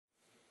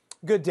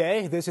Good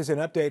day. This is an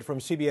update from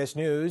CBS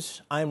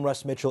News. I'm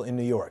Russ Mitchell in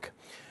New York.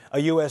 A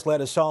U.S.-led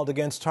assault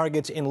against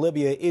targets in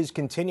Libya is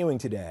continuing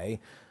today.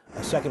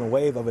 A second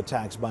wave of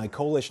attacks by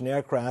coalition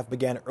aircraft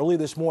began early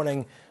this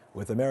morning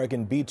with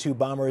American B-2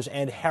 bombers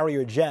and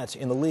Harrier jets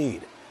in the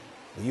lead.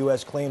 The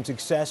U.S. claimed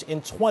success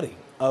in 20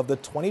 of the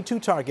 22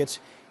 targets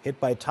hit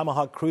by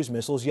Tomahawk cruise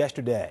missiles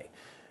yesterday.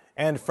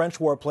 And French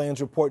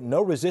warplanes report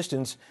no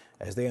resistance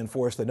as they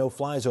enforce the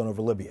no-fly zone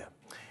over Libya.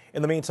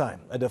 In the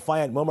meantime, a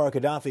defiant Muammar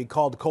Qaddafi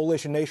called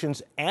coalition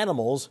nations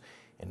animals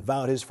and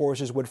vowed his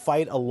forces would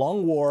fight a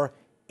long war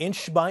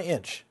inch by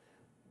inch.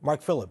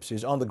 Mark Phillips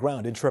is on the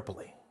ground in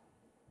Tripoli.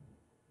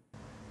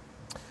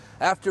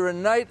 After a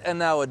night and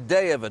now a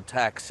day of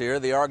attacks here,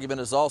 the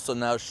argument is also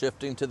now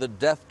shifting to the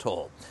death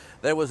toll.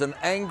 There was an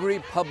angry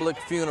public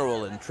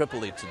funeral in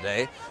Tripoli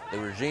today. The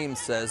regime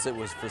says it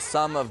was for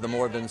some of the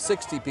more than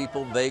 60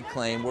 people they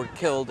claim were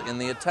killed in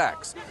the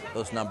attacks.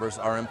 Those numbers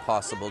are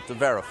impossible to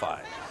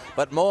verify.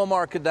 But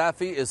Muammar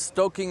Qaddafi is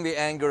stoking the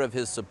anger of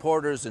his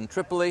supporters in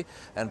Tripoli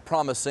and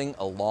promising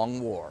a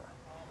long war.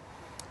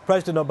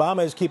 President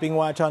Obama is keeping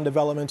watch on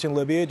developments in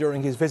Libya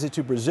during his visit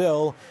to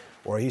Brazil,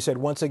 where he said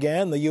once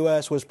again the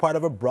U.S. was part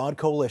of a broad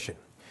coalition.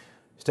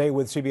 Stay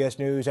with CBS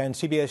News and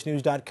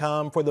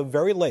CBSNews.com for the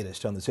very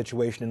latest on the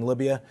situation in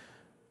Libya.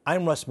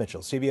 I'm Russ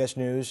Mitchell, CBS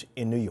News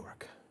in New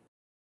York.